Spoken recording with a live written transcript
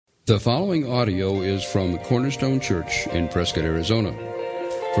The following audio is from Cornerstone Church in Prescott, Arizona.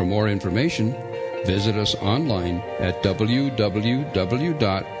 For more information, visit us online at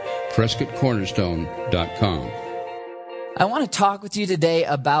www.prescottcornerstone.com. I want to talk with you today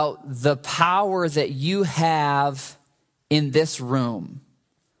about the power that you have in this room.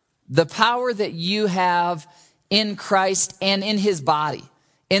 The power that you have in Christ and in his body.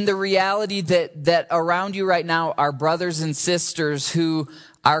 In the reality that around you right now are brothers and sisters who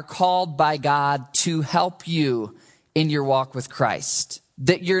are called by God to help you in your walk with Christ.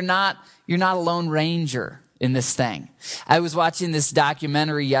 That you're not a lone ranger in this thing. I was watching this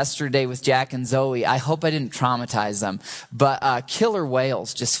documentary yesterday with Jack and Zoe. I hope I didn't traumatize them, but killer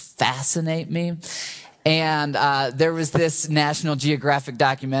whales just fascinate me. And there was this National Geographic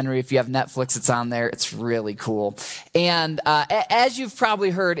documentary. If you have Netflix, it's on there. It's really cool. And as you've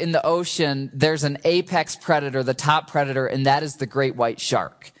probably heard, in the ocean, there's an apex predator, the top predator, and that is the great white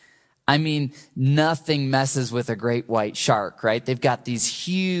shark. I mean, nothing messes with a great white shark, right? They've got these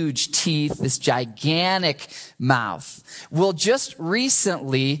huge teeth, this gigantic mouth. Well, just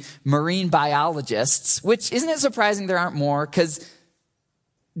recently, marine biologists, which isn't it surprising there aren't more, because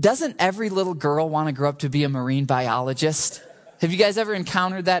doesn't every little girl want to grow up to be a marine biologist? Have you guys ever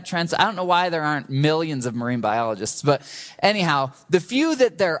encountered that trend? I don't know why there aren't millions of marine biologists, but anyhow, the few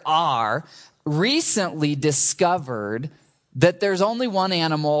that there are recently discovered that there's only one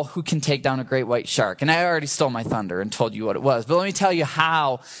animal who can take down a great white shark. And I already stole my thunder and told you what it was, but let me tell you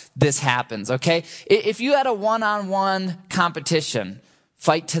how this happens, okay? If you had a one-on-one competition,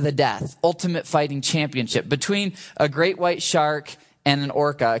 fight to the death, ultimate fighting championship between a great white shark and an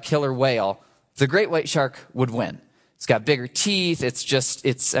orca, a killer whale, the great white shark would win. It's got bigger teeth. It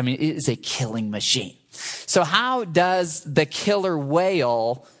is a killing machine. So how does the killer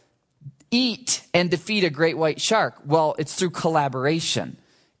whale eat and defeat a great white shark? Well, it's through collaboration.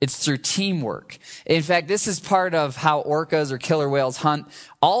 It's through teamwork. In fact, this is part of how orcas or killer whales hunt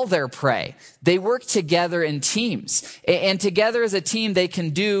all their prey. They work together in teams. And together as a team, they can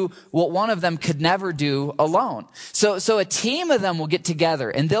do what one of them could never do alone. So a team of them will get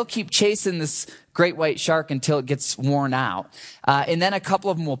together and they'll keep chasing this great white shark until it gets worn out. And then a couple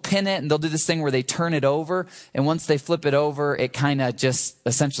of them will pin it and they'll do this thing where they turn it over. And once they flip it over, it kind of just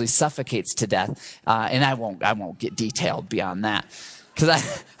essentially suffocates to death. And I won't get detailed beyond that,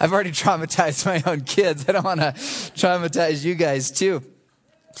 because I've already traumatized my own kids. I don't want to traumatize you guys too.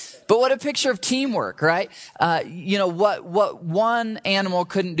 But what a picture of teamwork, right? What one animal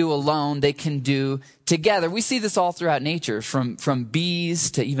couldn't do alone, they can do together. We see this all throughout nature, from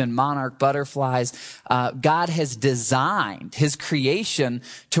bees to even monarch butterflies. God has designed his creation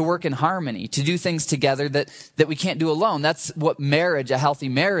to work in harmony, to do things together that we can't do alone. That's what marriage, a healthy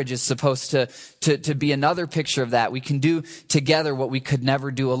marriage, is supposed to be another picture of that. We can do together what we could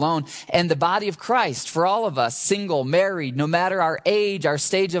never do alone. And the body of Christ, for all of us, single, married, no matter our age, our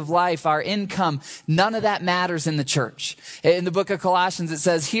stage of life, our income, none of that matters in the church. In the book of Colossians, it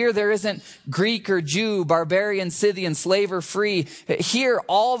says, here there isn't Greek or Jew, barbarian, Scythian, slave or free. Here,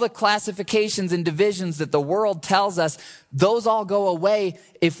 all the classifications and divisions that the world tells us, those all go away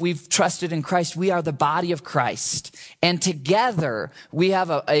if we've trusted in Christ. We are the body of Christ. And together, we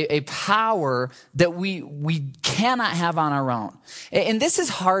have a power that we cannot have on our own. And this is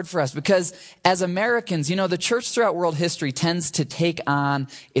hard for us because as Americans, the church throughout world history tends to take on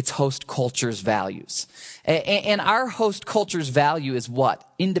its host culture's values. And our host culture's value is what?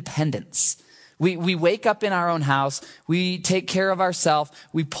 Independence. We wake up in our own house, we take care of ourselves,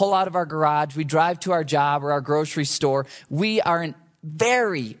 we pull out of our garage, we drive to our job or our grocery store. We are a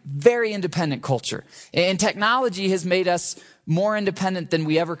very, very independent culture. And technology has made us more independent than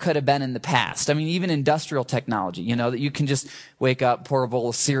we ever could have been in the past. I mean, even industrial technology, that you can just wake up, pour a bowl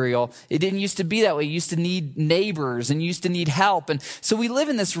of cereal. It didn't used to be that way. You used to need neighbors and you used to need help. And so we live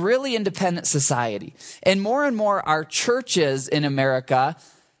in this really independent society. And more our churches in America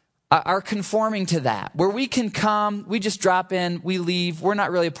are conforming to that, where we can come, we just drop in, we leave. We're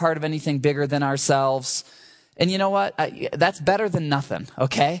not really a part of anything bigger than ourselves. And you know what? That's better than nothing,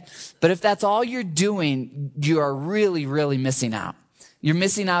 okay? But if that's all you're doing, you are really, really missing out. You're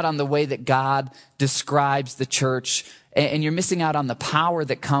missing out on the way that God describes the church, and you're missing out on the power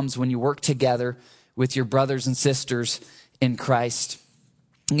that comes when you work together with your brothers and sisters in Christ.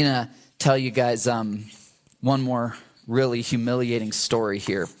 I'm going to tell you guys one more really humiliating story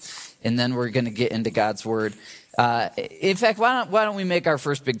here, and then we're going to get into God's word. In fact, why don't we make our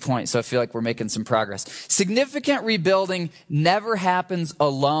first big point, so I feel like we're making some progress. Significant rebuilding never happens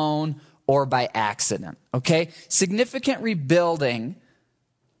alone or by accident, okay? Significant rebuilding,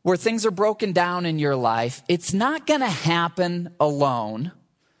 where things are broken down in your life, it's not going to happen alone.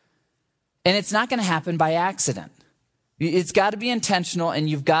 And it's not going to happen by accident. It's got to be intentional, and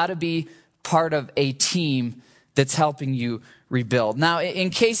you've got to be part of a team that's helping you rebuild. Now, in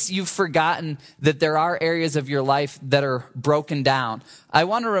case you've forgotten that there are areas of your life that are broken down, I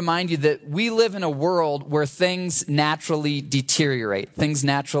want to remind you that we live in a world where things naturally deteriorate. Things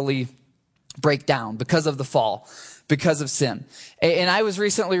naturally break down because of the fall, because of sin. And I was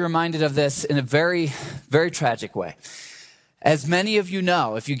recently reminded of this in a very, very tragic way. As many of you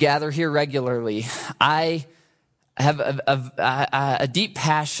know, if you gather here regularly, I have a deep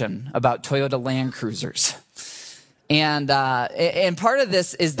passion about Toyota Land Cruisers. And part of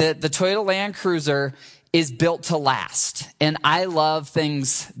this is that the Toyota Land Cruiser is built to last. And I love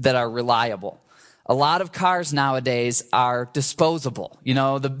things that are reliable. A lot of cars nowadays are disposable. You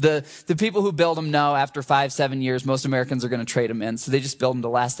know, the people who build them know after 5-7 years, most Americans are going to trade them in. So they just build them to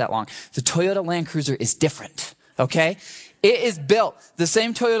last that long. The Toyota Land Cruiser is different. Okay? It is built. The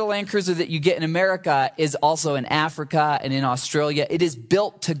same Toyota Land Cruiser that you get in America is also in Africa and in Australia. It is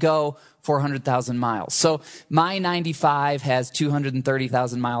built to go 400,000 miles. So my 95 has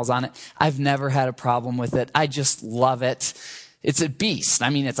 230,000 miles on it. I've never had a problem with it. I just love it. It's a beast.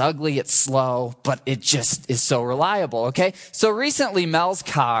 I mean, it's ugly, it's slow, but it just is so reliable, okay? So recently, Mel's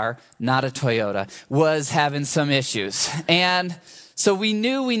car, not a Toyota, was having some issues. And so we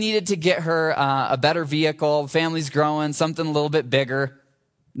knew we needed to get her a better vehicle. Family's growing, something a little bit bigger.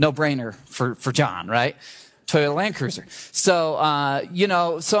 No brainer for John, right? Toyota Land Cruiser. So,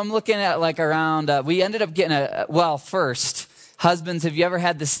 so I'm looking at like around, we ended up getting first, husbands, have you ever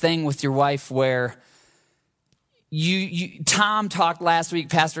had this thing with your wife where Tom talked last week,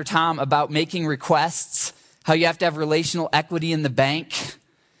 Pastor Tom, about making requests, how you have to have relational equity in the bank.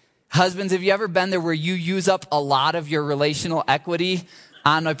 Husbands, have you ever been there where you use up a lot of your relational equity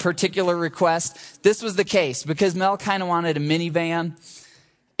on a particular request? This was the case because Mel kind of wanted a minivan.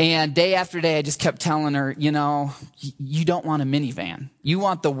 And day after day, I just kept telling her, you don't want a minivan. You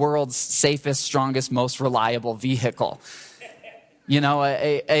want the world's safest, strongest, most reliable vehicle.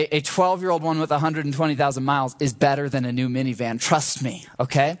 A 12-year-old one with 120,000 miles is better than a new minivan. Trust me,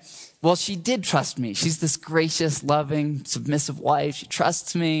 okay? Well, she did trust me. She's this gracious, loving, submissive wife. She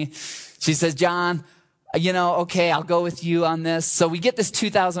trusts me. She says, John, okay, I'll go with you on this. So we get this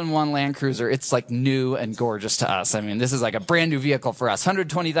 2001 Land Cruiser. It's like new and gorgeous to us. I mean, this is like a brand new vehicle for us.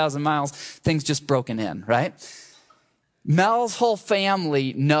 120,000 miles, things just broken in, right? Mel's whole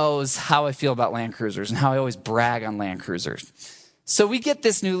family knows how I feel about Land Cruisers and how I always brag on Land Cruisers. So we get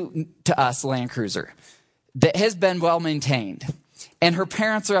this new to us Land Cruiser that has been well maintained. And her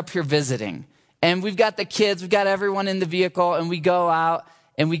parents are up here visiting. And we've got the kids, we've got everyone in the vehicle, and we go out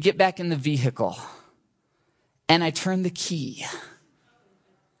and we get back in the vehicle. And I turn the key.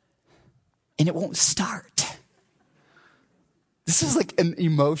 And it won't start. This is like an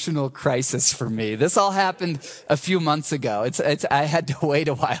emotional crisis for me. This all happened a few months ago. I had to wait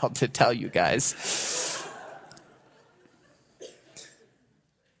a while to tell you guys.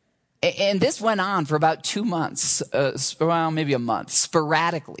 And this went on for about 2 months, maybe a month,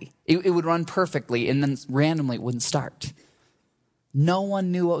 sporadically. It would run perfectly, and then randomly it wouldn't start. No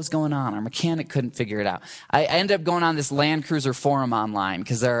one knew what was going on. Our mechanic couldn't figure it out. I ended up going on this Land Cruiser forum online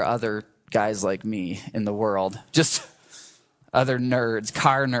because there are other guys like me in the world, just other nerds,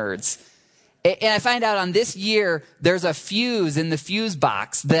 car nerds. And I find out on this year, there's a fuse in the fuse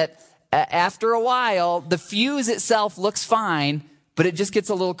box that after a while, the fuse itself looks fine, but it just gets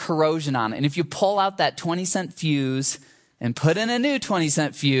a little corrosion on it. And if you pull out that 20-cent fuse and put in a new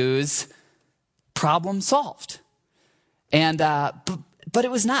 20-cent fuse, problem solved. And but it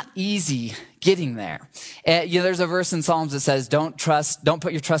was not easy getting there. There's a verse in Psalms that says, don't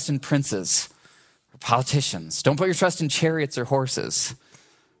put your trust in princes or politicians. Don't put your trust in chariots or horses.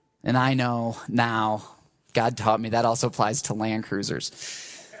 And I know now, God taught me that also applies to Land Cruisers.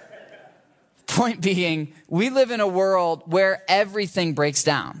 Point being, we live in a world where everything breaks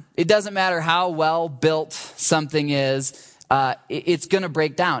down. It doesn't matter how well built something is. It's going to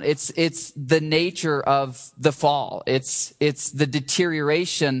break down. It's the nature of the fall. It's the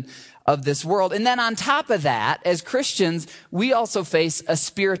deterioration of this world. And then on top of that, as Christians, we also face a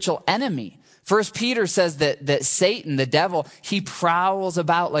spiritual enemy. First Peter says that Satan, the devil, he prowls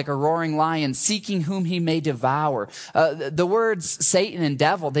about like a roaring lion, seeking whom he may devour. The words Satan and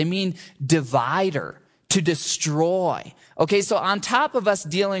devil, they mean divider, to destroy. Okay, so on top of us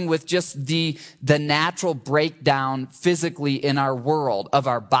dealing with just the natural breakdown physically in our world of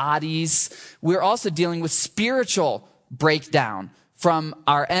our bodies, we're also dealing with spiritual breakdown from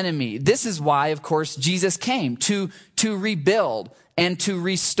our enemy. This is why, of course, Jesus came to rebuild and to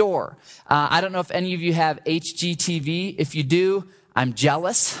restore. I don't know if any of you have HGTV. If you do, I'm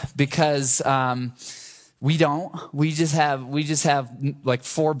jealous because we don't. We just have like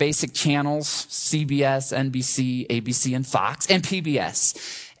 4 basic channels: CBS, NBC, ABC, and Fox, and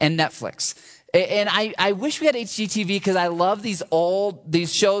PBS, and Netflix. And I wish we had HGTV because I love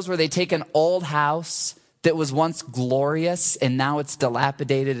these shows where they take an old house that was once glorious and now it's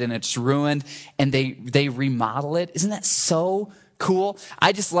dilapidated and it's ruined, and they remodel it. Isn't that so cool?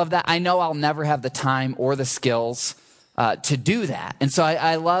 I just love that. I know I'll never have the time or the skills to do that. And so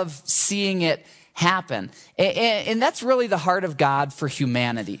I love seeing it happen. And that's really the heart of God for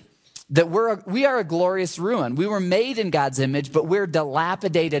humanity. That we are a glorious ruin. We were made in God's image, but we're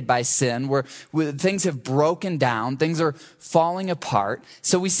dilapidated by sin. Things have broken down. Things are falling apart.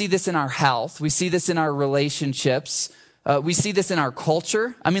 So we see this in our health. We see this in our relationships. We see this in our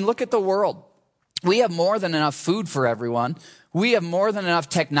culture. I mean, look at the world. We have more than enough food for everyone. We have more than enough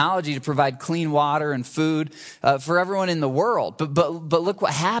technology to provide clean water and food for everyone in the world. But look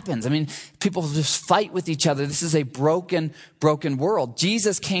what happens. I mean, people just fight with each other. This is a broken world.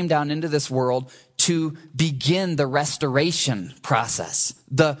 Jesus came down into this world to begin the restoration process,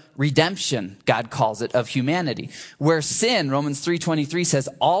 the redemption, God calls it, of humanity. Where sin, Romans 3:23 says,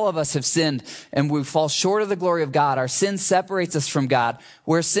 all of us have sinned and we fall short of the glory of God. Our sin separates us from God.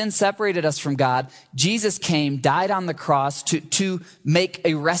 Where sin separated us from God, Jesus came, died on the cross to make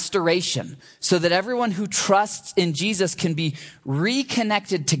a restoration so that everyone who trusts in Jesus can be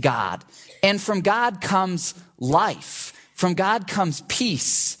reconnected to God. And from God comes life. From God comes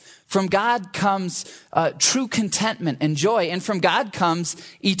peace. From God comes true contentment and joy. And from God comes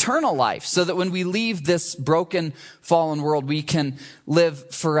eternal life, so that when we leave this broken, fallen world, we can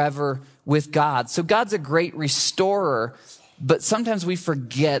live forever with God. So God's a great restorer, but sometimes we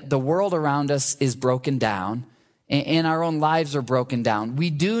forget the world around us is broken down and our own lives are broken down. We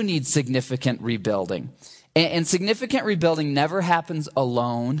do need significant rebuilding. And significant rebuilding never happens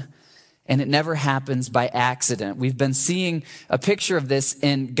alone. And it never happens by accident. We've been seeing a picture of this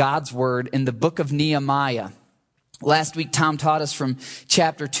in God's word in the book of Nehemiah. Last week, Tom taught us from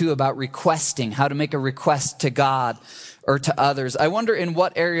chapter 2 about requesting, how to make a request to God or to others. I wonder, in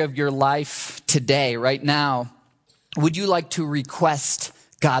what area of your life today, right now, would you like to request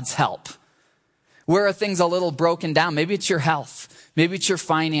God's help? Where are things a little broken down? Maybe it's your health. Maybe it's your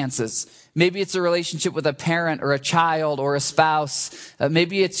finances. Maybe it's a relationship with a parent or a child or a spouse.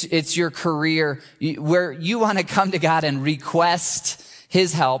 Maybe it's your career, where you want to come to God and request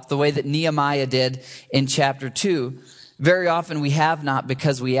his help the way that Nehemiah did in chapter 2. Very often we have not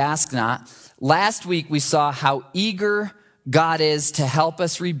because we ask not. Last week we saw how eager God is to help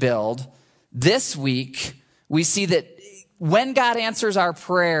us rebuild. This week we see that when God answers our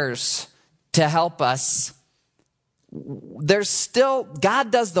prayers to help us, God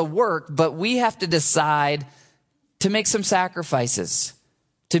does the work, but we have to decide to make some sacrifices,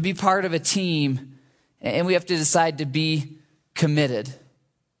 to be part of a team, and we have to decide to be committed.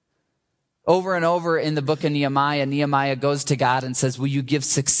 Over and over in the book of Nehemiah goes to God and says, will you give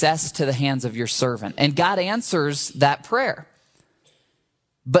success to the hands of your servant? And God answers that prayer.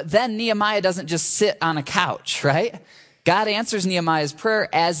 But then Nehemiah doesn't just sit on a couch, right? God answers Nehemiah's prayer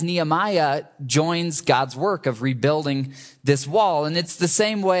as Nehemiah joins God's work of rebuilding this wall. And it's the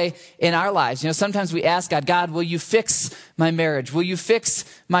same way in our lives. You know, sometimes we ask God, will you fix my marriage? Will you fix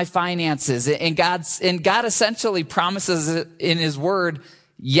my finances? And God essentially promises in his word,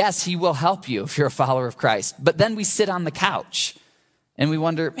 yes, he will help you if you're a follower of Christ. But then we sit on the couch and we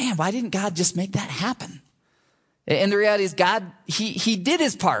wonder, man, why didn't God just make that happen? And the reality is God, he did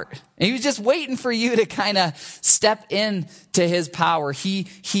his part. And he was just waiting for you to kind of step into his power. He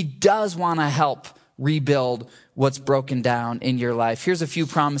does want to help rebuild what's broken down in your life. Here's a few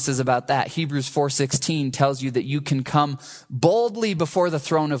promises about that. Hebrews 4:16 tells you that you can come boldly before the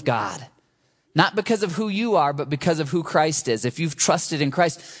throne of God. Not because of who you are, but because of who Christ is. If you've trusted in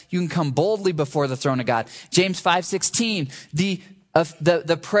Christ, you can come boldly before the throne of God. James 5:16,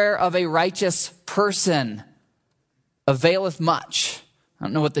 the prayer of a righteous person availeth much. I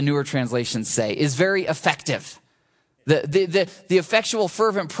don't know what the newer translations say, is very effective. The effectual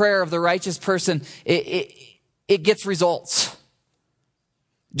fervent prayer of the righteous person, it gets results.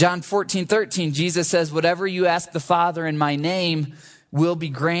 John 14:13, Jesus says, whatever you ask the Father in my name will be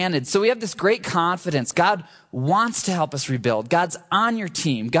granted. So we have this great confidence. God wants to help us rebuild. God's on your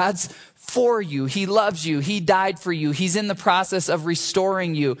team. God's for you. He loves you. He died for you. He's in the process of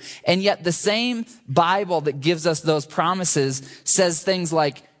restoring you. And yet the same Bible that gives us those promises says things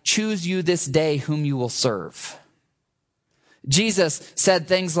like, choose you this day whom you will serve. Jesus said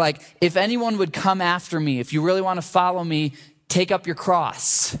things like, if anyone would come after me, if you really want to follow me, take up your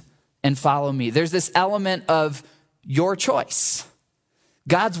cross and follow me. There's this element of your choice.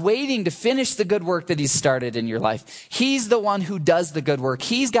 God's waiting to finish the good work that he's started in your life. He's the one who does the good work.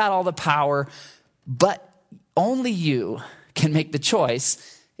 He's got all the power, but only you can make the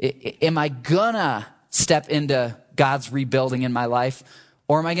choice. Am I gonna step into God's rebuilding in my life,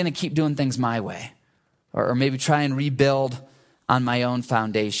 or am I gonna keep doing things my way? Or maybe try and rebuild on my own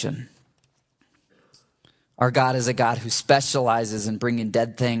foundation? Our God is a God who specializes in bringing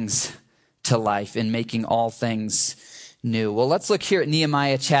dead things to life, in making all things new. Well, let's look here at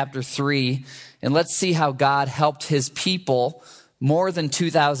Nehemiah chapter 3, and let's see how God helped his people more than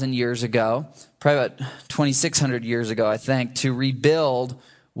 2,000 years ago, probably about 2,600 years ago, I think, to rebuild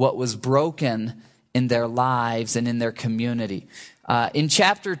what was broken in their lives and in their community. In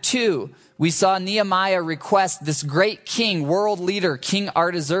chapter 2, we saw Nehemiah request this great king, world leader, King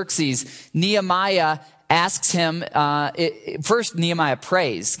Artaxerxes. Nehemiah asks him, first Nehemiah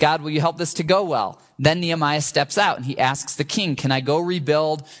prays, God, will you help this to go well? Then Nehemiah steps out and he asks the king, can I go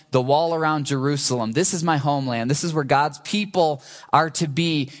rebuild the wall around Jerusalem? This is my homeland. This is where God's people are to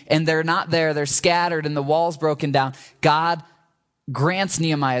be. And they're not there. They're scattered and the wall's broken down. God grants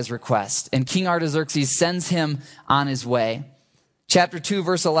Nehemiah's request, and King Artaxerxes sends him on his way. Chapter 2,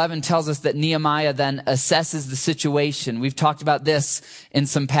 verse 11 tells us that Nehemiah then assesses the situation. We've talked about this in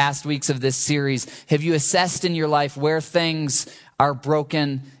some past weeks of this series. Have you assessed in your life where things are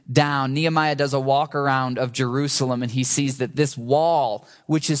broken down? Nehemiah does a walk around of Jerusalem, and he sees that this wall,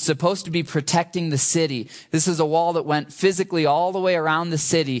 which is supposed to be protecting the city, this is a wall that went physically all the way around the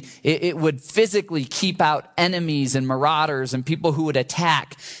city. It would physically keep out enemies and marauders and people who would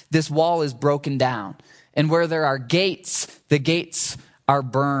attack. This wall is broken down. And where there are gates, the gates are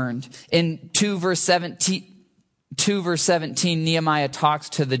burned. In 2 verse 17, Nehemiah talks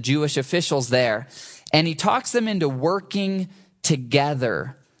to the Jewish officials there, and he talks them into working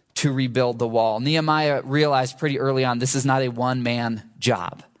together to rebuild the wall. Nehemiah realized pretty early on this is not a one-man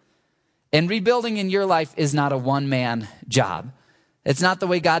job. And rebuilding in your life is not a one-man job. It's not the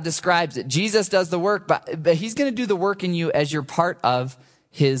way God describes it. Jesus does the work, but he's going to do the work in you as you're part of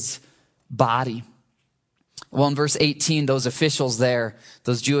his body. Well, in verse 18, those officials there,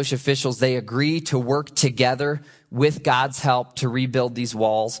 those Jewish officials, they agree to work together with God's help to rebuild these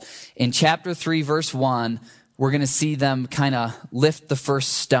walls. In chapter 3, verse 1, we're going to see them kind of lift the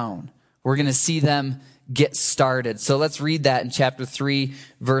first stone. We're going to see them get started. So let's read that in chapter 3,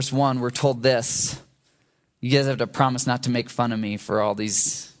 verse 1. We're told this. You guys have to promise not to make fun of me for all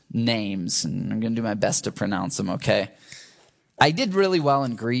these names, and I'm going to do my best to pronounce them, okay? I did really well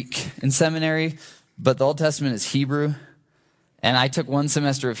in Greek in seminary, but the Old Testament is Hebrew, and I took one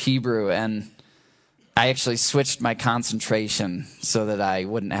semester of Hebrew, and I actually switched my concentration so that I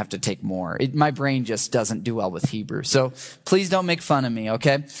wouldn't have to take more. My brain just doesn't do well with Hebrew, so please don't make fun of me,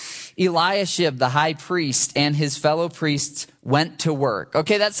 okay? Eliashib, the high priest, and his fellow priests went to work.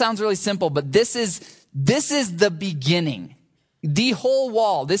 Okay, that sounds really simple, but this is the beginning. The whole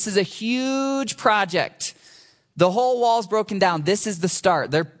wall, this is a huge project. The whole wall's broken down. This is the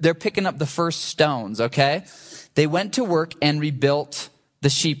start. They're picking up the first stones, okay? They went to work and rebuilt the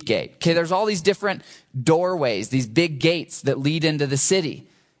sheep gate. Okay, there's all these different doorways, these big gates that lead into the city.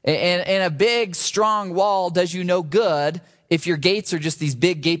 And a big, strong wall does you no good if your gates are just these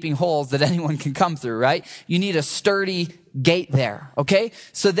big gaping holes that anyone can come through, right? You need a sturdy gate there, okay?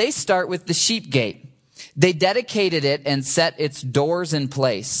 So they start with the sheep gate. They dedicated it and set its doors in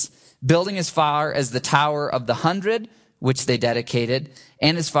place, building as far as the Tower of the 100, which they dedicated,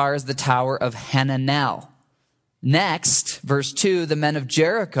 and as far as the Tower of Hananel. Next, verse 2, the men of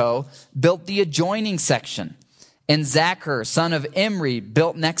Jericho built the adjoining section, and Zachar, son of Imri,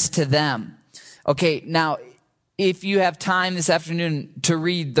 built next to them. Okay, now, if you have time this afternoon to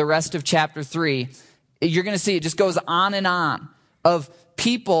read the rest of chapter 3, you're going to see it just goes on and on of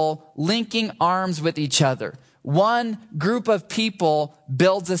people linking arms with each other. One group of people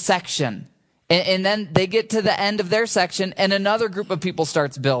builds a section, and then they get to the end of their section, and another group of people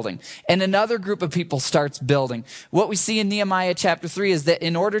starts building, and another group of people starts building. What we see in Nehemiah chapter 3 is that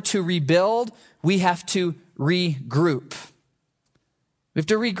in order to rebuild, we have to regroup. We have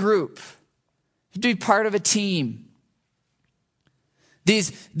to regroup. We have to be part of a team.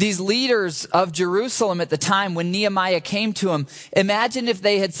 These leaders of Jerusalem at the time when Nehemiah came to him, imagine if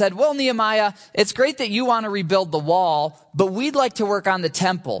they had said, well, Nehemiah, it's great that you want to rebuild the wall, but we'd like to work on the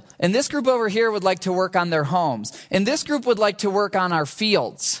temple. And this group over here would like to work on their homes. And this group would like to work on our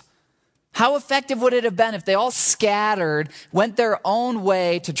fields. How effective would it have been if they all scattered, went their own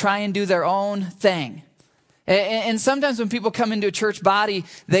way to try and do their own thing? And sometimes when people come into a church body,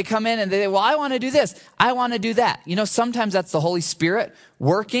 they come in and they say, well, I want to do this. I want to do that. You know, sometimes that's the Holy Spirit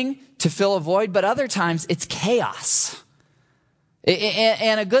working to fill a void, but other times it's chaos.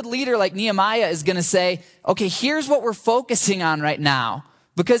 And a good leader like Nehemiah is going to say, okay, here's what we're focusing on right now.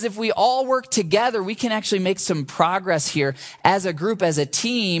 Because if we all work together, we can actually make some progress here. As a group, as a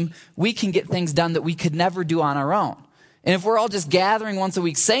team, we can get things done that we could never do on our own. And if we're all just gathering once a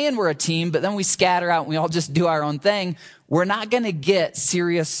week saying we're a team, but then we scatter out and we all just do our own thing, we're not going to get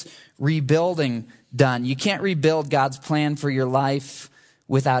serious rebuilding done. You can't rebuild God's plan for your life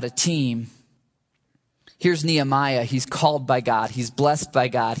without a team. Here's Nehemiah. He's called by God. He's blessed by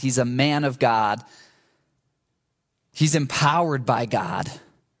God. He's a man of God. He's empowered by God.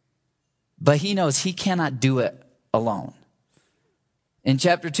 But he knows he cannot do it alone. In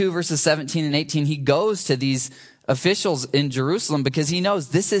chapter 2, verses 17 and 18, he goes to these officials in Jerusalem because he knows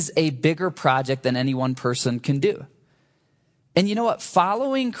this is a bigger project than any one person can do. And you know what?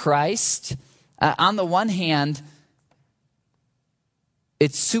 Following Christ, on the one hand,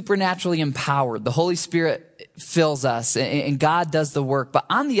 it's supernaturally empowered. The Holy Spirit fills us and God does the work. But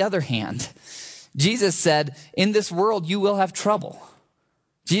on the other hand, Jesus said, in this world, you will have trouble.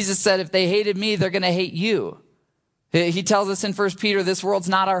 Jesus said, if they hated me, they're going to hate you. He tells us in 1 Peter, this world's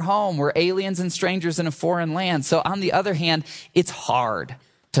not our home. We're aliens and strangers in a foreign land. So on the other hand, it's hard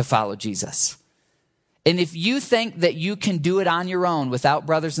to follow Jesus. And if you think that you can do it on your own without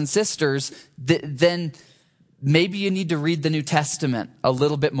brothers and sisters, then maybe you need to read the New Testament a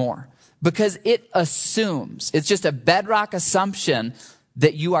little bit more. Because it assumes, it's just a bedrock assumption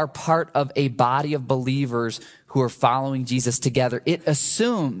that you are part of a body of believers who are following Jesus together. It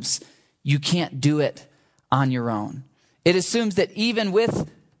assumes you can't do it on your own. It assumes that even with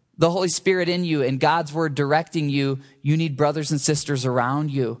the Holy Spirit in you and God's word directing you, you need brothers and sisters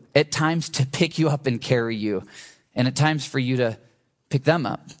around you at times to pick you up and carry you, and at times for you to pick them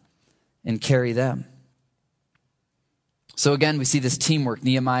up and carry them. So again, we see this teamwork.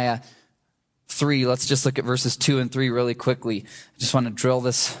 Nehemiah 3, let's just look at verses 2 and 3 really quickly. I just want to drill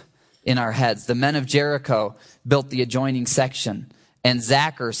this in our heads. The men of Jericho built the adjoining section, and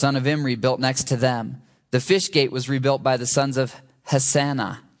Zachar, son of Imri, built next to them. The fish gate was rebuilt by the sons of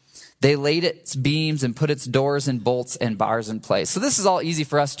Hassanah. They laid its beams and put its doors and bolts and bars in place. So this is all easy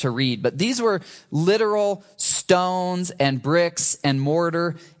for us to read, but these were literal stones and bricks and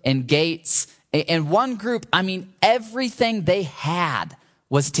mortar and gates. And one group, everything they had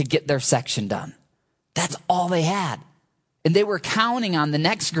was to get their section done. That's all they had. And they were counting on the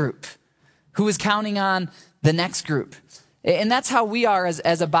next group, who was counting on the next group. And that's how we are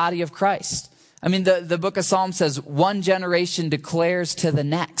as a body of Christ. The book of Psalms says, one generation declares to the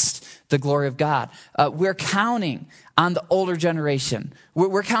next the glory of God. We're counting on the older generation.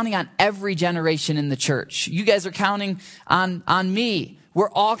 We're counting on every generation in the church. You guys are counting on me.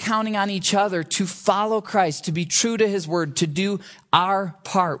 We're all counting on each other to follow Christ, to be true to his word, to do our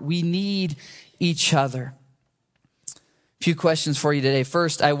part. We need each other. A few questions for you today.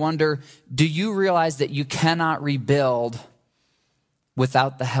 First, I wonder, do you realize that you cannot rebuild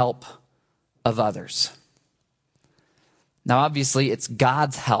without the help of others? Now, obviously, it's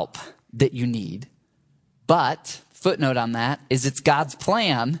God's help that you need. But, footnote on that, is it's God's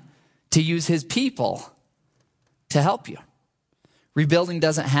plan to use his people to help you. Rebuilding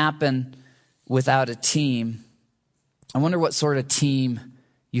doesn't happen without a team. I wonder what sort of team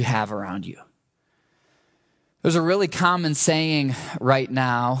you have around you. There's a really common saying right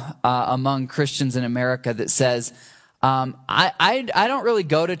now among Christians in America that says, I don't really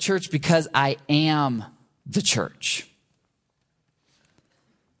go to church because I am the church.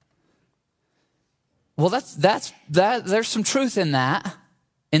 Well, there's some truth in that,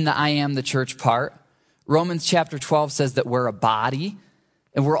 in the I am the church part. Romans chapter 12 says that we're a body,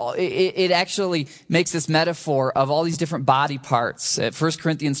 and it actually makes this metaphor of all these different body parts. 1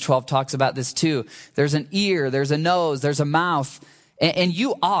 Corinthians 12 talks about this too. There's an ear, there's a nose, there's a mouth, and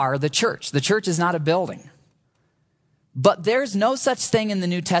you are the church. The church is not a building. But there's no such thing in the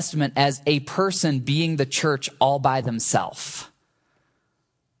New Testament as a person being the church all by themselves.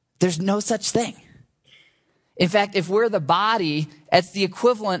 There's no such thing. In fact, if we're the body, it's the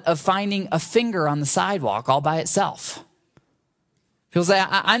equivalent of finding a finger on the sidewalk all by itself. People say,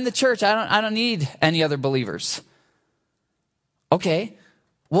 I'm the church. I don't need any other believers. Okay.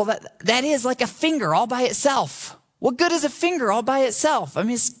 Well, that is like a finger all by itself. What good is a finger all by itself?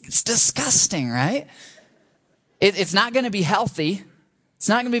 It's disgusting, right? It's not going to be healthy. It's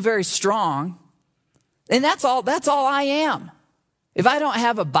not going to be very strong. And that's all I am. If I don't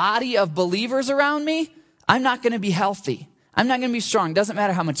have a body of believers around me, I'm not going to be healthy. I'm not going to be strong. Doesn't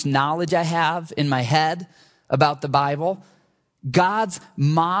matter how much knowledge I have in my head about the Bible. God's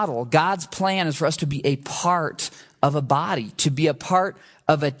model, God's plan is for us to be a part of a body, to be a part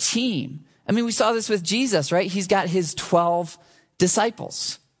of a team. We saw this with Jesus, right? He's got his 12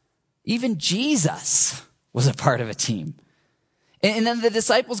 disciples. Even Jesus was a part of a team. And then the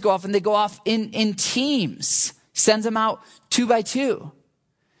disciples go off, and they go off in teams. He sends them out 2 by 2.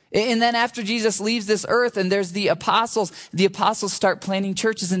 And then after Jesus leaves this earth and there's the apostles start planting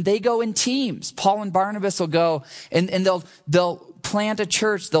churches, and they go in teams. Paul and Barnabas will go and they'll plant a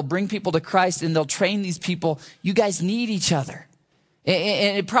church. They'll bring people to Christ, and they'll train these people. You guys need each other.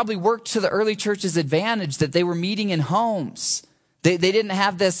 And it probably worked to the early church's advantage that they were meeting in homes. They didn't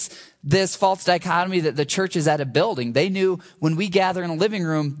have this false dichotomy that the church is at a building. They knew when we gather in a living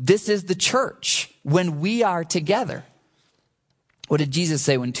room, this is the church when we are together. What did Jesus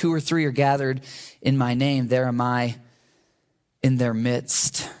say? When 2 or 3 are gathered in my name, there am I in their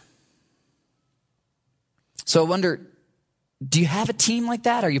midst. So I wonder, do you have a team like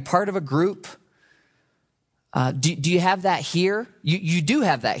that? Are you part of a group? Do you have that here? You do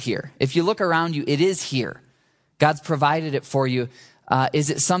have that here. If you look around you, it is here. God's provided it for you. Is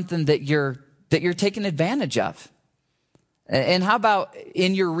it something that you're taking advantage of? And how about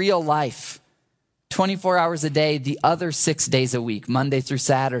in your real life? 24 hours a day, the other 6 days a week, Monday through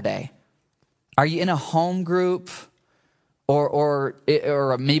Saturday. Are you in a home group or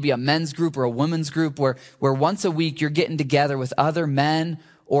maybe a men's group or a women's group where once a week you're getting together with other men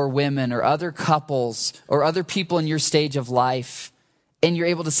or women or other couples or other people in your stage of life, and you're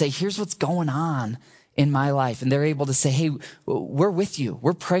able to say, here's what's going on in my life. And they're able to say, hey, we're with you.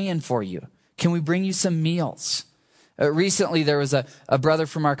 We're praying for you. Can we bring you some meals? Recently, there was a brother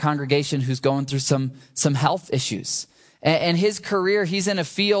from our congregation who's going through some health issues. And his career, he's in a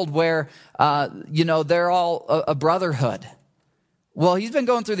field where, they're all a brotherhood. Well, he's been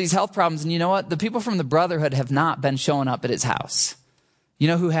going through these health problems. And you know what? The people from the brotherhood have not been showing up at his house. You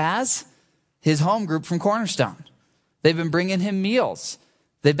know who has? His home group from Cornerstone. They've been bringing him meals.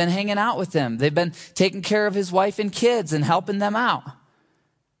 They've been hanging out with him. They've been taking care of his wife and kids and helping them out.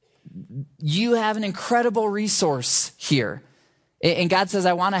 You have an incredible resource here. And God says,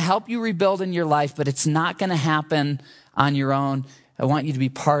 I want to help you rebuild in your life, but it's not going to happen on your own. I want you to be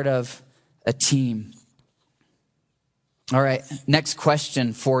part of a team. All right, next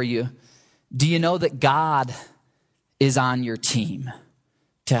question for you. Do you know that God is on your team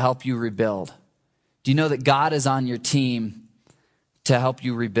to help you rebuild? Do you know that God is on your team to help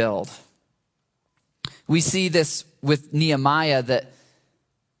you rebuild? We see this with Nehemiah, that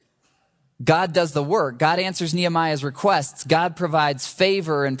God does the work. God answers Nehemiah's requests. God provides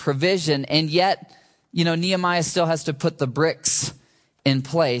favor and provision. And yet, Nehemiah still has to put the bricks in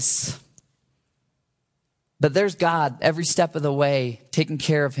place. But there's God every step of the way, taking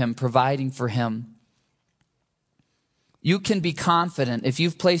care of him, providing for him. You can be confident, if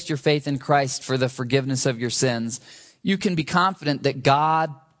you've placed your faith in Christ for the forgiveness of your sins, you can be confident that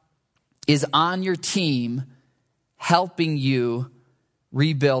God is on your team helping you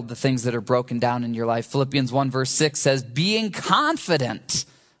rebuild the things that are broken down in your life. Philippians 1 verse 6 says, being confident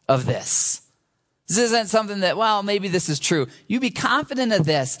of this. This isn't something that, well, maybe this is true. You be confident of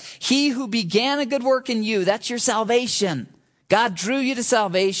this. He who began a good work in you, that's your salvation. God drew you to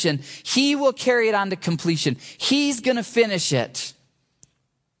salvation. He will carry it on to completion. He's going to finish it.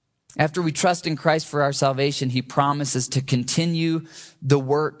 After we trust in Christ for our salvation, he promises to continue the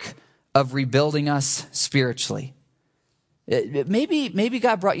work of rebuilding us spiritually. Maybe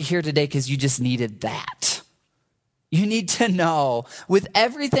God brought you here today because you just needed that. You need to know, with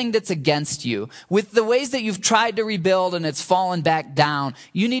everything that's against you, with the ways that you've tried to rebuild and it's fallen back down,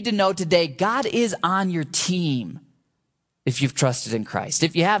 you need to know today God is on your team if you've trusted in Christ.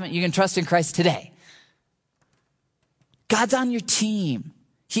 If you haven't, you can trust in Christ today. God's on your team.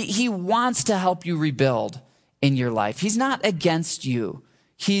 He wants to help you rebuild in your life. He's not against you.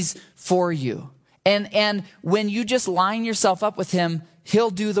 He's for you. And when you just line yourself up with him, he'll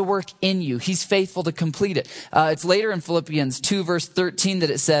do the work in you. He's faithful to complete it. It's later in Philippians 2 verse 13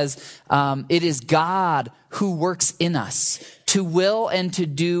 that it says, it is God who works in us to will and to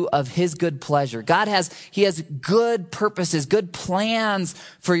do of his good pleasure. He has good purposes, good plans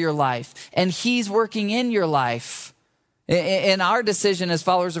for your life, and he's working in your life. And our decision as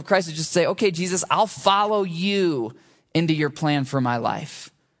followers of Christ is just to say, okay, Jesus, I'll follow you into your plan for my life.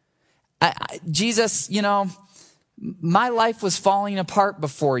 Jesus, my life was falling apart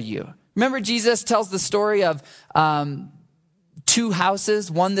before you. Remember, Jesus tells the story of 2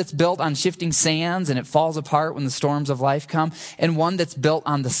 houses, one that's built on shifting sands and it falls apart when the storms of life come, and one that's built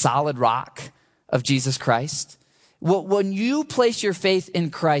on the solid rock of Jesus Christ. Well, when you place your faith in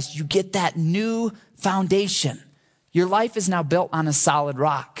Christ, you get that new foundation. Your life is now built on a solid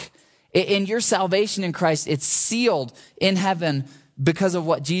rock. In your salvation in Christ, it's sealed in heaven because of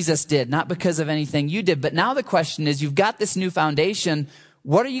what Jesus did, not because of anything you did. But now the question is, you've got this new foundation.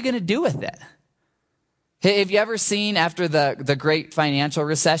 What are you going to do with it? Have you ever seen after the great financial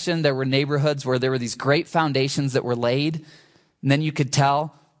recession, there were neighborhoods where there were these great foundations that were laid, and then you could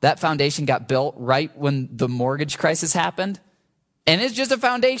tell that foundation got built right when the mortgage crisis happened, and it's just a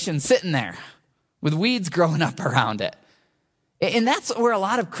foundation sitting there with weeds growing up around it. And that's where a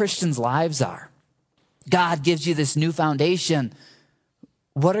lot of Christians' lives are. God gives you this new foundation.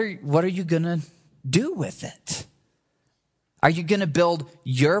 What are you going to do with it? Are you going to build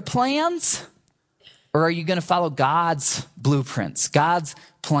your plans? Or are you going to follow God's blueprints, God's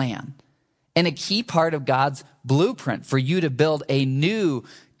plan? And a key part of God's blueprint for you to build a new,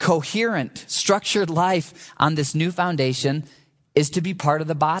 coherent, structured life on this new foundation is to be part of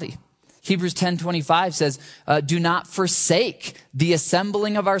the body. Hebrews 10:25 says, do not forsake the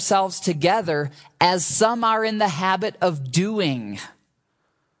assembling of ourselves together as some are in the habit of doing.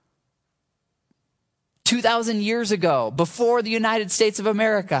 2,000 years ago, before the United States of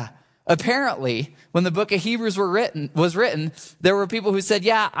America, apparently, when the book of Hebrews was written, there were people who said,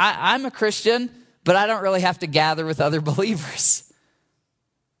 yeah, I'm a Christian, but I don't really have to gather with other believers.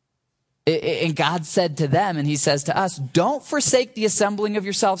 And God said to them, and he says to us, don't forsake the assembling of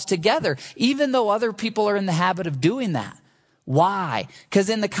yourselves together, even though other people are in the habit of doing that. Why? Because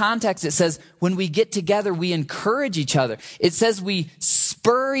in the context, it says, when we get together, we encourage each other. It says we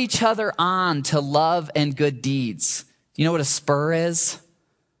spur each other on to love and good deeds. Do you know what a spur is?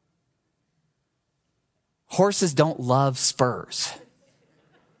 Horses don't love spurs.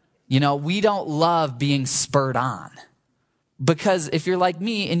 You know, we don't love being spurred on. Because if you're like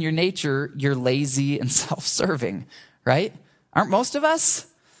me, in your nature, you're lazy and self-serving, right? Aren't most of us?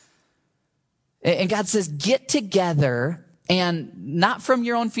 And God says, get together, and not from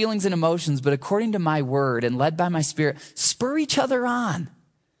your own feelings and emotions, but according to my word and led by my spirit, spur each other on.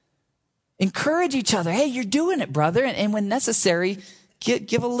 Encourage each other. Hey, you're doing it, brother. And when necessary,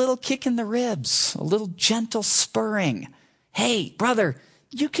 give a little kick in the ribs, a little gentle spurring. Hey, brother,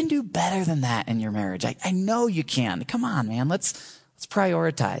 you can do better than that in your marriage. I know you can. Come on, man. Let's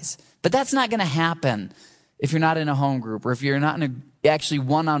prioritize. But that's not going to happen if you're not in a home group or if you're not in actually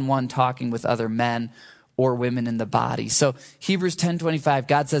one-on-one talking with other men or women in the body. So Hebrews 10:25,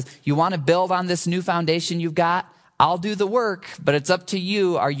 God says, you want to build on this new foundation you've got? I'll do the work, but it's up to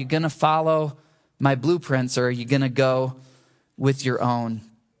you. Are you going to follow my blueprints, or are you going to go with your own?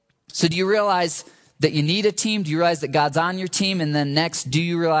 So do you realize that you need a team? Do you realize that God's on your team? And then next, do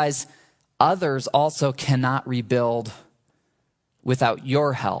you realize others also cannot rebuild without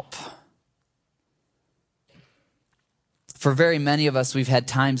your help? For very many of us, we've had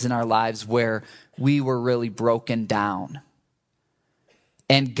times in our lives where we were really broken down.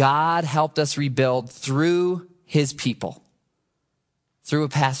 And God helped us rebuild through his people, through a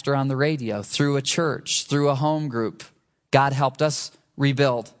pastor on the radio, through a church, through a home group. God helped us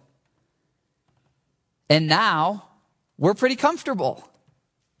rebuild. And now we're pretty comfortable.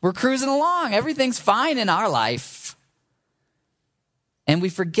 We're cruising along. Everything's fine in our life. And we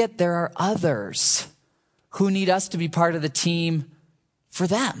forget there are others who need us to be part of the team for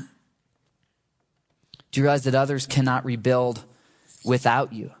them. Do you realize that others cannot rebuild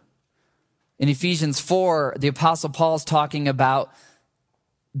without you? In Ephesians 4, the Apostle Paul is talking about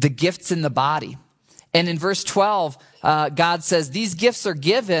the gifts in the body. And in verse 12, God says, these gifts are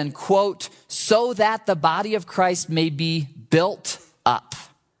given, quote, so that the body of Christ may be built up.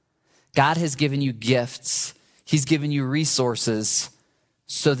 God has given you gifts. He's given you resources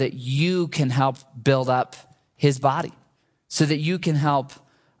so that you can help build up his body, so that you can help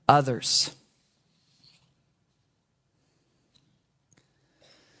others.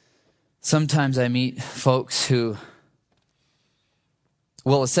 Sometimes I meet folks who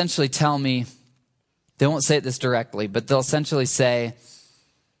will essentially tell me, they won't say it this directly, but they'll essentially say,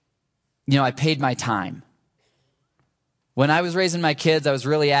 you know, I paid my time. When I was raising my kids, I was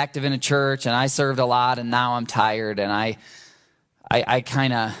really active in a church and I served a lot, and now I'm tired, and I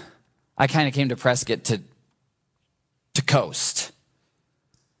kind of came to Prescott to coast.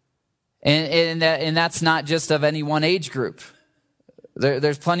 And that's not just of any one age group.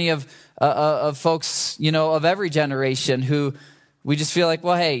 There's plenty of folks, you know, of every generation who we just feel like,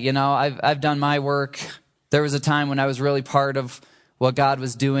 well, hey, you know, I've done my work. There was a time when I was really part of what God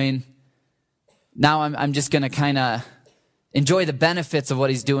was doing. Now I'm just going to kind of enjoy the benefits of what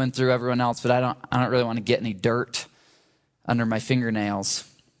he's doing through everyone else, but I don't really want to get any dirt under my fingernails.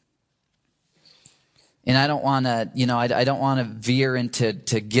 And I don't want to, you know, I don't want to veer into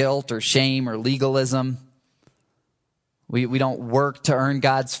guilt or shame or legalism. We don't work to earn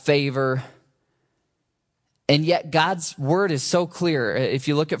God's favor. And yet God's word is so clear. If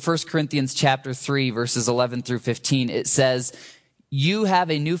you look at 1 Corinthians chapter 3, verses 11 through 15, it says, you have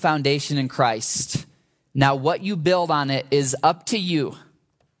a new foundation in Christ. Now what you build on it is up to you.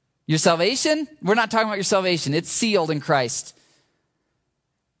 Your salvation, we're not talking about your salvation. It's sealed in Christ.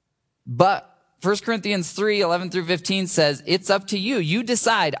 But 1 Corinthians 3, 11 through 15 says, it's up to you. You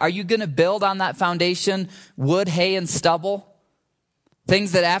decide, are you going to build on that foundation, wood, hay, and stubble?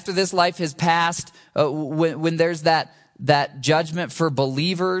 Things that after this life has passed, when there's that judgment for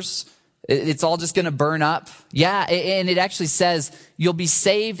believers, it's all just going to burn up. Yeah, and it actually says you'll be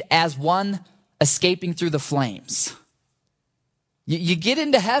saved as one escaping through the flames. You get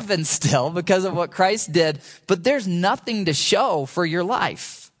into heaven still because of what Christ did, but there's nothing to show for your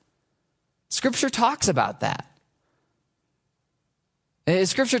life. Scripture talks about that.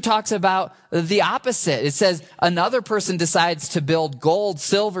 Scripture talks about the opposite. It says another person decides to build gold,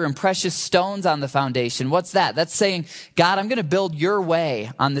 silver, and precious stones on the foundation. What's that? That's saying, God, I'm going to build your way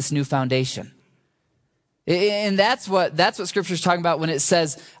on this new foundation. And that's what Scripture's talking about when it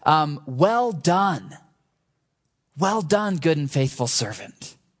says, well done. Well done, good and faithful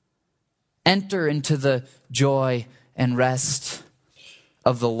servant. Enter into the joy and rest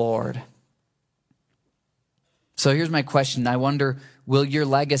of the Lord. So here's my question. I wonder, will your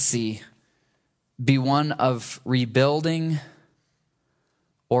legacy be one of rebuilding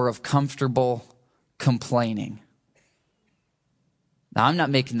or of comfortable complaining? Now, I'm not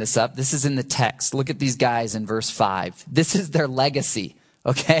making this up. This is in the text. Look at these guys in verse 5. This is their legacy,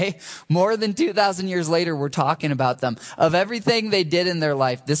 okay? More than 2,000 years later, we're talking about them. Of everything they did in their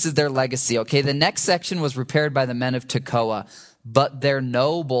life, this is their legacy, okay? The next section was repaired by the men of Tekoa, but their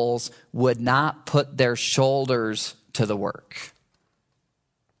nobles would not put their shoulders to the work.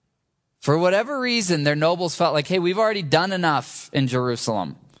 For whatever reason, their nobles felt like, hey, we've already done enough in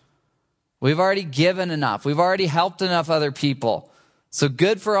Jerusalem. We've already given enough. We've already helped enough other people. So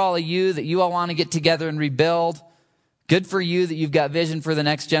good for all of you that you all want to get together and rebuild. Good for you that you've got vision for the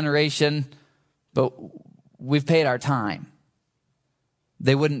next generation. But we've paid our time.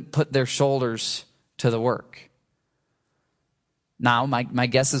 They wouldn't put their shoulders to the work. Now, my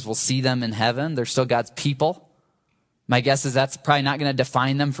guess is we'll see them in heaven. They're still God's people. My guess is that's probably not going to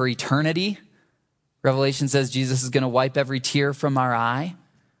define them for eternity. Revelation says Jesus is going to wipe every tear from our eye.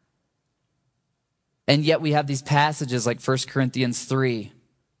 And yet we have these passages like 1 Corinthians 3.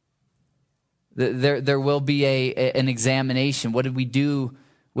 There will be an examination. What did we do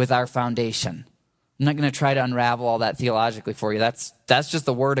with our foundation? I'm not going to try to unravel all that theologically for you. That's just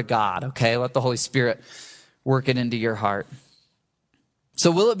the word of God, okay? Let the Holy Spirit work it into your heart. So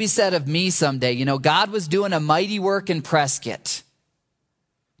will it be said of me someday, God was doing a mighty work in Prescott.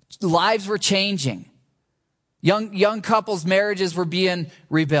 Lives were changing. Young couples' marriages were being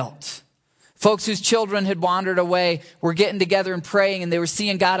rebuilt. Folks whose children had wandered away were getting together and praying, and they were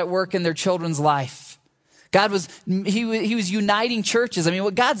seeing God at work in their children's life. He was uniting churches. I mean,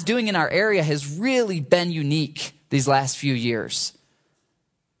 what God's doing in our area has really been unique these last few years.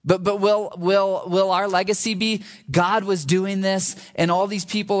 But will our legacy be God was doing this and all these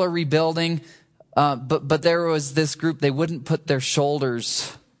people are rebuilding? But there was this group, they wouldn't put their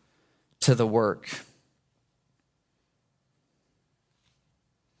shoulders to the work.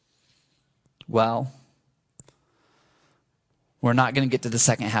 Well, we're not going to get to the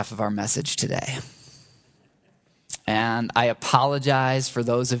second half of our message today. And I apologize for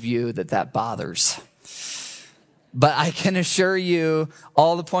those of you that bothers. But I can assure you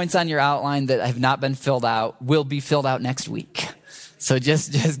all the points on your outline that have not been filled out will be filled out next week. So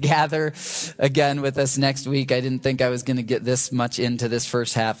just gather again with us next week. I didn't think I was going to get this much into this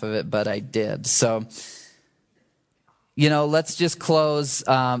first half of it, but I did. So, let's just close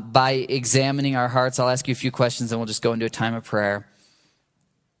by examining our hearts. I'll ask you a few questions and we'll just go into a time of prayer.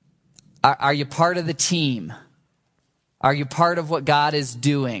 Are you part of the team? Are you part of what God is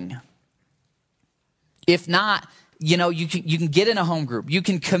doing? If not, you can get in a home group. You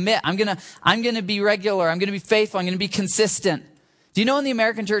can commit. I'm gonna be regular. I'm gonna be faithful. I'm gonna be consistent. Do you know in the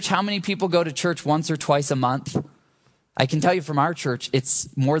American church how many people go to church once or twice a month? I can tell you from our church,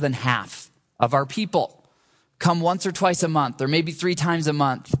 it's more than half of our people come once or twice a month, or maybe 3 times a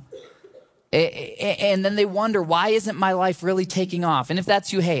month. And then they wonder, why isn't my life really taking off? And if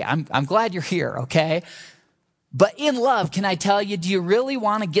that's you, hey, I'm glad you're here, okay? But in love, can I tell you, do you really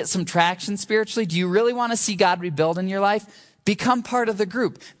want to get some traction spiritually? Do you really want to see God rebuild in your life? Become part of the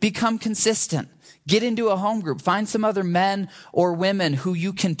group. Become consistent. Get into a home group. Find some other men or women who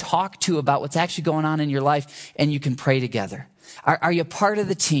you can talk to about what's actually going on in your life, and you can pray together. Are you part of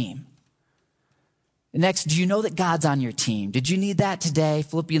the team? Next, do you know that God's on your team? Did you need that today?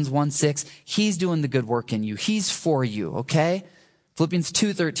 Philippians 1:6, he's doing the good work in you. He's for you, okay? Philippians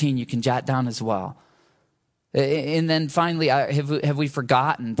 2:13, you can jot down as well. And then finally, have we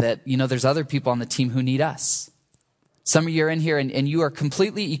forgotten that, there's other people on the team who need us? Some of you are in here and you are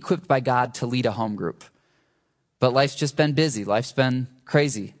completely equipped by God to lead a home group. But life's just been busy. Life's been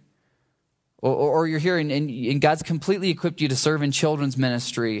crazy. Or you're here and God's completely equipped you to serve in children's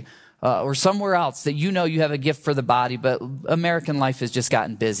ministry or somewhere else that you have a gift for the body, but American life has just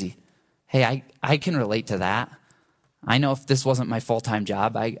gotten busy. Hey, I can relate to that. I know if this wasn't my full-time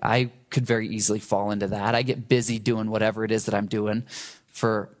job, I could very easily fall into that. I get busy doing whatever it is that I'm doing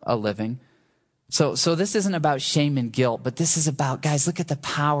for a living. So this isn't about shame and guilt, but this is about, guys, look at the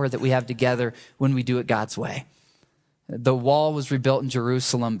power that we have together when we do it God's way. The wall was rebuilt in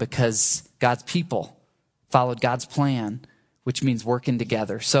Jerusalem because God's people followed God's plan, which means working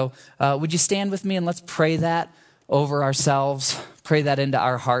together. So would you stand with me and let's pray that over ourselves, pray that into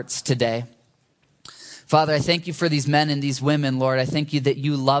our hearts today. Father, I thank you for these men and these women, Lord. I thank you that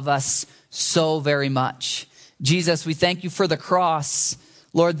you love us so very much. Jesus, we thank you for the cross,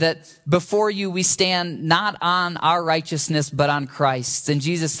 Lord, that before you we stand not on our righteousness, but on Christ's. And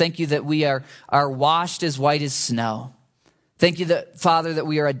Jesus, thank you that we are washed as white as snow. Thank you, that, Father, that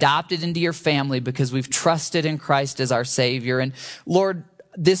we are adopted into your family because we've trusted in Christ as our Savior. And Lord,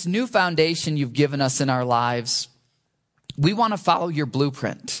 this new foundation you've given us in our lives, we want to follow your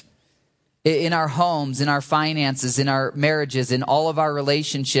blueprint in our homes, in our finances, in our marriages, in all of our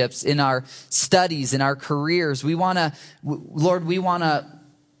relationships, in our studies, in our careers. We want to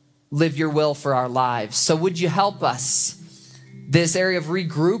live your will for our lives. So would you help us, this area of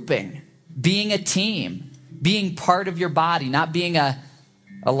regrouping, being a team, being part of your body, not being a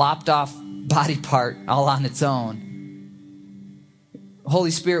lopped off body part all on its own.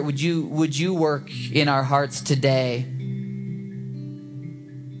 Holy Spirit, would you work in our hearts today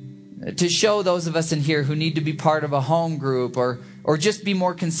to show those of us in here who need to be part of a home group or just be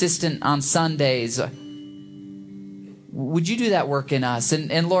more consistent on Sundays. Would you do that work in us?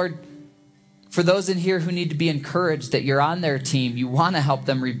 And Lord, for those in here who need to be encouraged that you're on their team, you want to help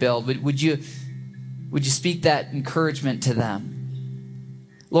them rebuild, would you speak that encouragement to them?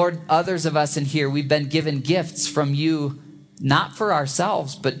 Lord, others of us in here, we've been given gifts from you, not for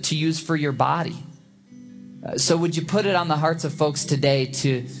ourselves, but to use for your body. So would you put it on the hearts of folks today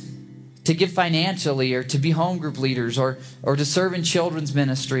to give financially or to be home group leaders or to serve in children's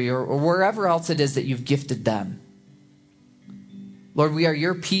ministry or wherever else it is that you've gifted them. Lord, we are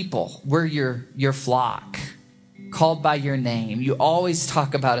your people. We're your flock, called by your name. You always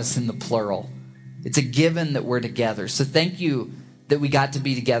talk about us in the plural. It's a given that we're together. So thank you that we got to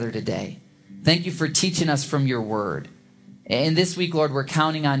be together today. Thank you for teaching us from your word. And this week, Lord, we're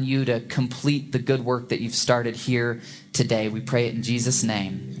counting on you to complete the good work that you've started here today. We pray it in Jesus'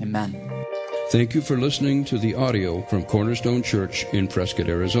 name. Amen. Thank you for listening to the audio from Cornerstone Church in Prescott,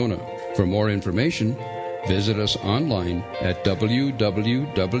 Arizona. For more information, visit us online at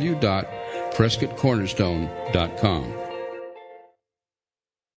www.prescottcornerstone.com.